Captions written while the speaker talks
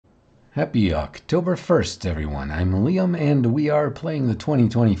Happy October 1st, everyone. I'm Liam, and we are playing the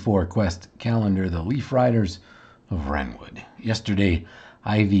 2024 quest calendar, The Leaf Riders of Wrenwood. Yesterday,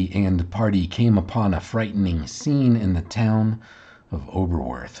 Ivy and party came upon a frightening scene in the town of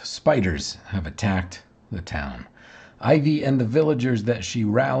Oberworth. Spiders have attacked the town. Ivy and the villagers that she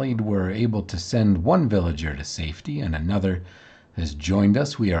rallied were able to send one villager to safety, and another has joined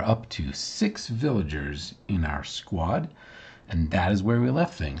us. We are up to 6 villagers in our squad. And that is where we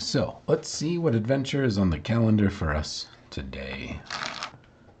left things. So let's see what adventure is on the calendar for us today.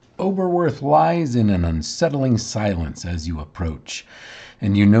 Oberworth lies in an unsettling silence as you approach,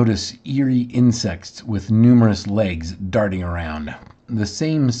 and you notice eerie insects with numerous legs darting around. The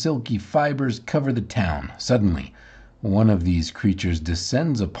same silky fibers cover the town. Suddenly, one of these creatures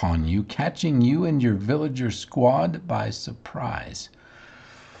descends upon you, catching you and your villager squad by surprise.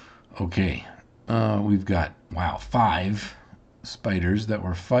 Okay, we've got, 5 spiders that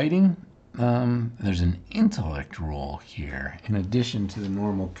we're fighting. There's an intellect roll here in addition to the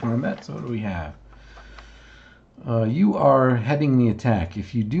normal combat. So what do we have? You are heading the attack.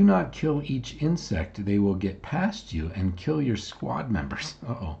 If you do not kill each insect, they will get past you and kill your squad members.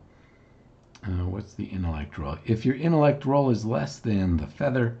 What's the intellect roll? If your intellect roll is less than the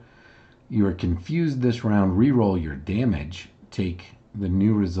feather, you are confused this round. Reroll your damage. Take the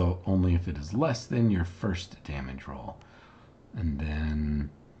new result only if it is less than your first damage roll. And then,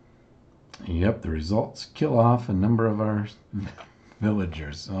 the results kill off a number of our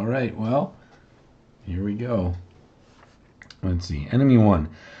villagers. All right, well, here we go. Let's see. Enemy 1.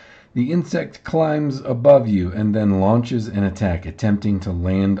 The insect climbs above you and then launches an attack, attempting to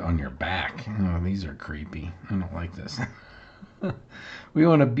land on your back. Oh, these are creepy. I don't like this. We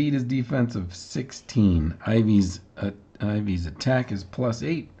want to beat his defense of 16. Ivy's attack is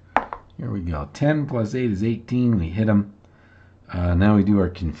 +8. Here we go. 10 + 8 is 18. We hit him. Now we do our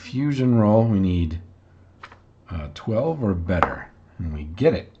confusion roll. We need 12 or better. And we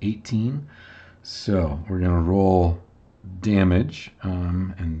get it, 18. So we're going to roll damage.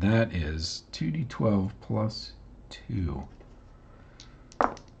 And that is 2d12 plus 2.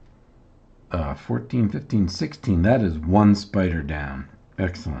 14, 15, 16. That is 1 spider down.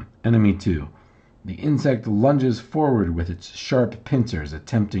 Excellent. Enemy 2. The insect lunges forward with its sharp pincers,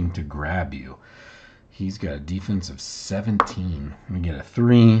 attempting to grab you. He's got a defense of 17. We get a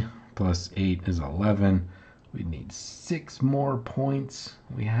 3 + 8 is 11. We need 6 more points.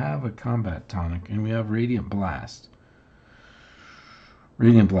 We have a combat tonic and we have Radiant Blast.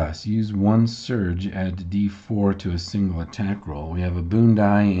 Radiant Blast. Use 1 surge. Add D4 to a single attack roll. We have a boon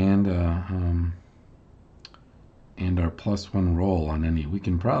die and our +1 roll on any. We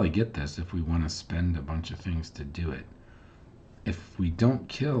can probably get this if we want to spend a bunch of things to do it. If we don't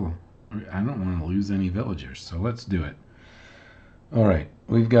kill, I don't want to lose any villagers, so let's do it. All right,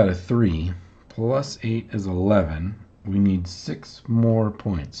 we've got a 3 + 8 is 11. We need 6 more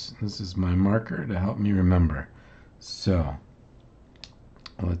points. This is my marker to help me remember. So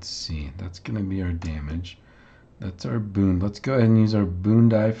let's see. That's going to be our damage. That's our boon. Let's go ahead and use our boon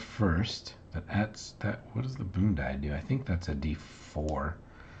die first. But what does the boon die do? I think that's a D4.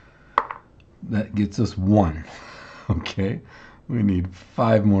 That gets us 1. Okay. We need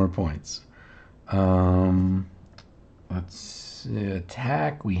 5 more points. Let's see.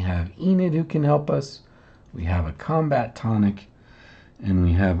 Attack. We have Enid who can help us. We have a combat tonic. And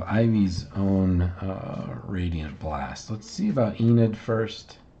we have Ivy's own Radiant Blast. Let's see about Enid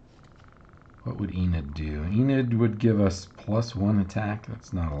first. What would Enid do? Enid would give us +1 attack.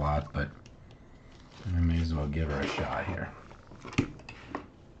 That's not a lot, but I may as well give her a shot here.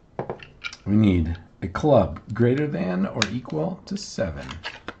 We need a club greater than or equal to 7.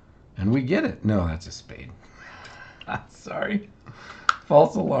 And we get it. No, that's a spade. Sorry.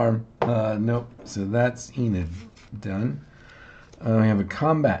 False alarm. Nope. So that's Enid done. We have a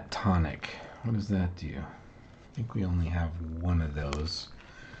combat tonic. What does that do? I think we only have 1 of those.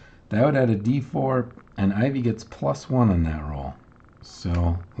 That would add a D4, and Ivy gets +1 on that roll.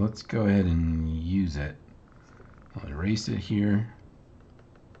 So let's go ahead and use it. I'll erase it here.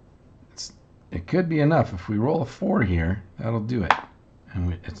 It could be enough. If we roll a 4 here, that'll do it.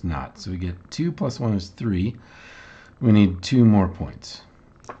 And it's not. So we get 2 + 1 is 3. We need 2 more points.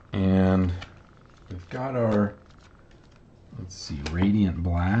 And we've got our, let's see, Radiant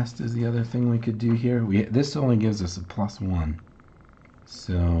Blast is the other thing we could do here. This only gives us a +1.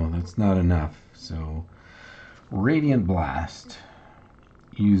 So that's not enough. So Radiant Blast.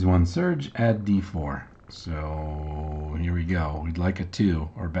 Use 1 surge, add D4. So here we go. We'd like a 2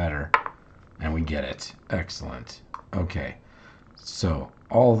 or better. And we get it. Excellent. Okay. So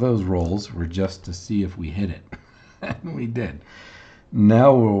all those rolls were just to see if we hit it. And we did.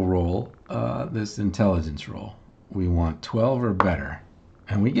 Now we'll roll this intelligence roll. We want 12 or better,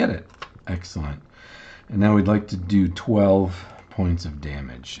 and we get it. Excellent. And now we'd like to do 12 points of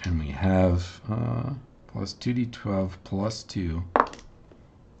damage, and we have plus 2d12 plus 2,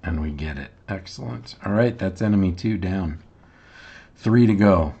 and we get it. Excellent. All right, that's enemy 2 down. 3 to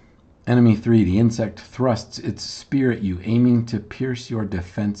go. Enemy 3, the insect thrusts its spear at you, aiming to pierce your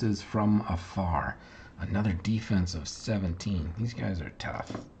defenses from afar. Another defense of 17. These guys are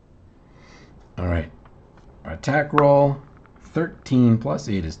tough. All right. Our attack roll, 13 plus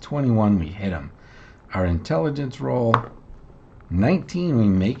 8 is 21. We hit him. Our intelligence roll, 19. We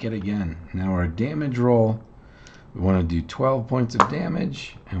make it again. Now our damage roll, we want to do 12 points of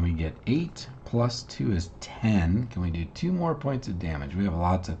damage, and we get 8 plus 2 is 10. Can we do 2 more points of damage? We have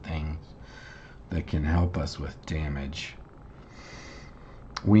lots of things that can help us with damage.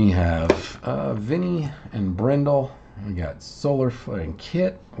 We have Vinny and Brindle. We got Solarfoot and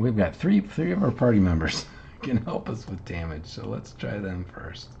Kit. We've got three of our party members can help us with damage. So let's try them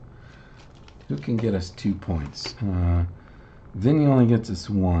first. Who can get us 2 points? Vinny only gets us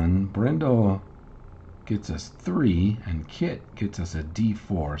 1. Brindle gets us 3, and Kit gets us a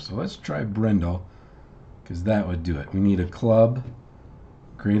D4. So let's try Brindle, because that would do it. We need a club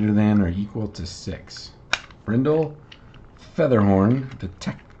greater than or equal to 6. Brindle, Featherhorn, the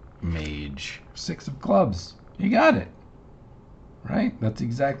Tech Mage, 6 of clubs. You got it. Right? That's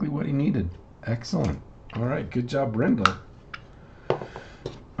exactly what he needed. Excellent. All right. Good job, Brindle.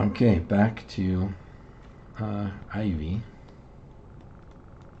 Okay, back to Ivy.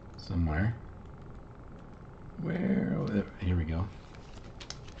 Somewhere. Here we go.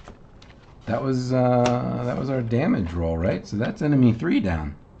 That was our damage roll, right? So that's enemy 3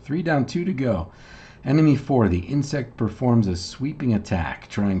 down. 3 down, 2 to go. Enemy 4, the insect performs a sweeping attack,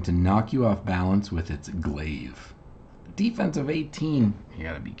 trying to knock you off balance with its glaive. Defense of 18. You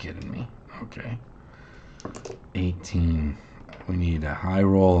gotta be kidding me. Okay. 18. We need a high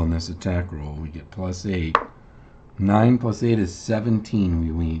roll on this attack roll. We get plus 8. 9 plus 8 is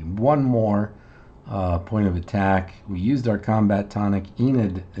 17. We need 1 more point of attack. We used our combat tonic.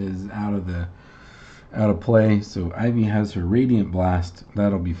 Enid is out of play, so Ivy has her Radiant Blast.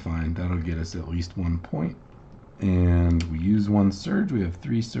 That'll be fine. That'll get us at least 1 point. And we use 1 surge. We have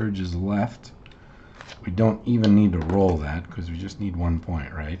 3 surges left. We don't even need to roll that because we just need 1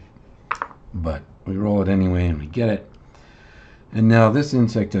 point, right? But we roll it anyway and we get it. And now this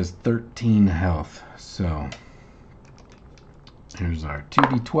insect has 13 health. So here's our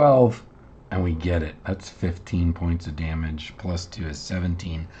 2d12 and we get it. That's 15 points of damage. Plus 2 is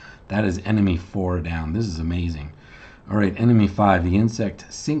 17. That is enemy 4 down. This is amazing. All right, enemy 5. The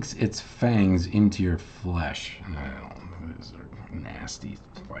insect sinks its fangs into your flesh. These are nasty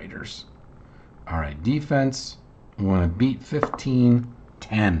spiders. All right, defense. We want to beat 15,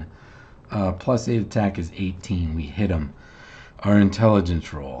 10. Plus 8 attack is 18. We hit him. Our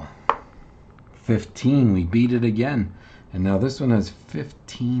intelligence roll. 15. We beat it again. And now this one has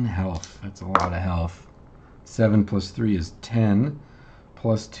 15 health. That's a lot of health. 7 plus 3 is 10.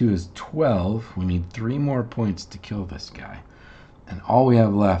 Plus 2 is 12. We need 3 more points to kill this guy. And all we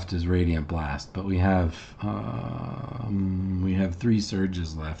have left is Radiant Blast. But we have 3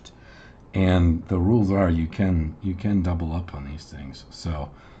 surges left. And the rules are you can double up on these things. So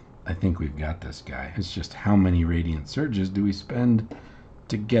I think we've got this guy. It's just how many Radiant Surges do we spend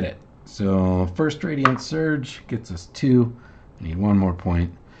to get it. So first Radiant Surge gets us 2. We need 1 more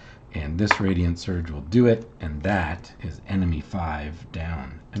point. And this Radiant Surge will do it. And that is enemy 5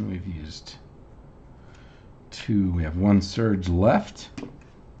 down. And we've used 2. We have 1 surge left.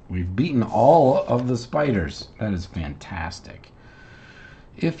 We've beaten all of the spiders. That is fantastic.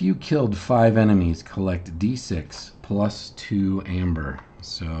 If you killed 5 enemies, collect D6 plus 2 amber.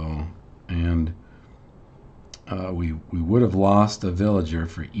 So, and we would have lost a villager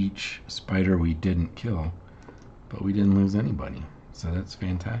for each spider we didn't kill, but we didn't lose anybody. So that's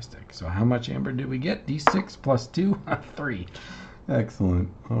fantastic. So how much amber did we get? D6 plus 2? 3. Excellent.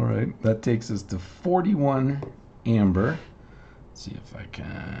 All right. That takes us to 41 amber. Let's see if I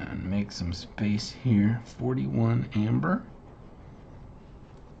can make some space here. 41 amber.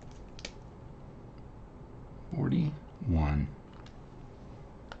 41.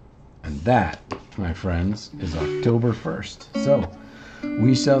 And that, my friends, is October 1st. So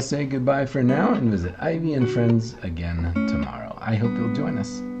we shall say goodbye for now and visit Ivy and friends again tomorrow. I hope you'll join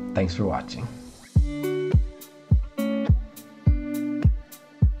us. Thanks for watching.